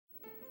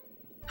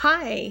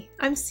Hi,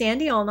 I'm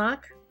Sandy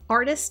Allnock,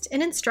 artist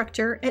and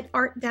instructor at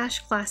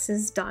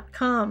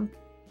art-classes.com.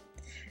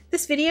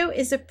 This video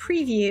is a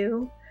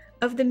preview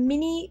of the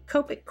mini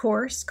Copic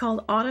course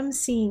called Autumn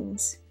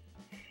Scenes.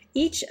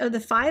 Each of the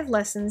 5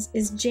 lessons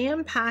is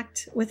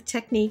jam-packed with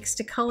techniques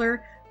to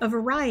color a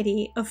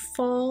variety of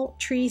fall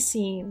tree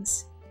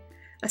scenes.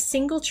 A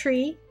single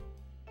tree,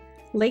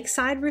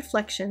 lakeside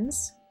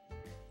reflections,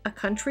 a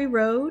country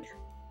road,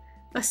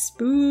 a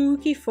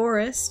spooky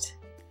forest,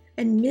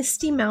 and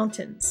misty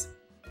mountains.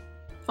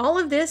 All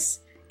of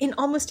this in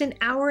almost an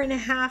hour and a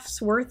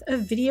half's worth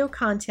of video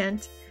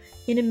content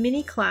in a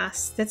mini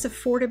class that's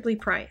affordably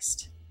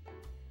priced.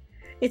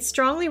 It's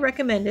strongly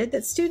recommended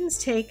that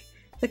students take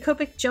the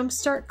Copic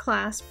Jumpstart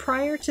class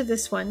prior to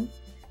this one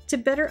to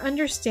better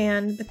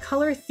understand the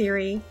color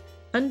theory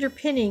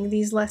underpinning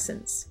these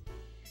lessons.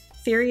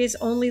 Theory is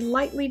only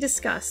lightly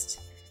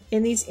discussed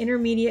in these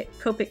intermediate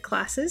Copic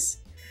classes,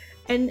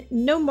 and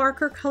no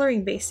marker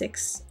coloring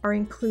basics are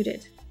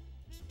included.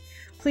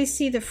 Please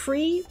see the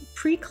free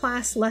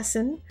pre-class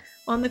lesson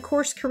on the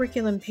course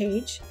curriculum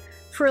page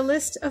for a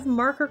list of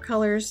marker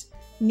colors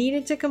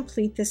needed to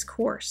complete this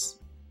course.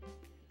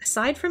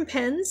 Aside from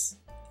pens,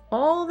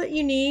 all that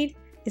you need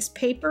is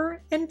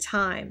paper and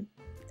time.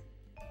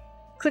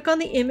 Click on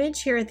the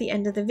image here at the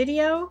end of the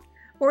video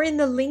or in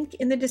the link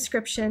in the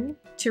description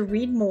to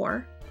read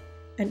more,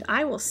 and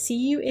I will see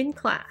you in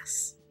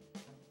class.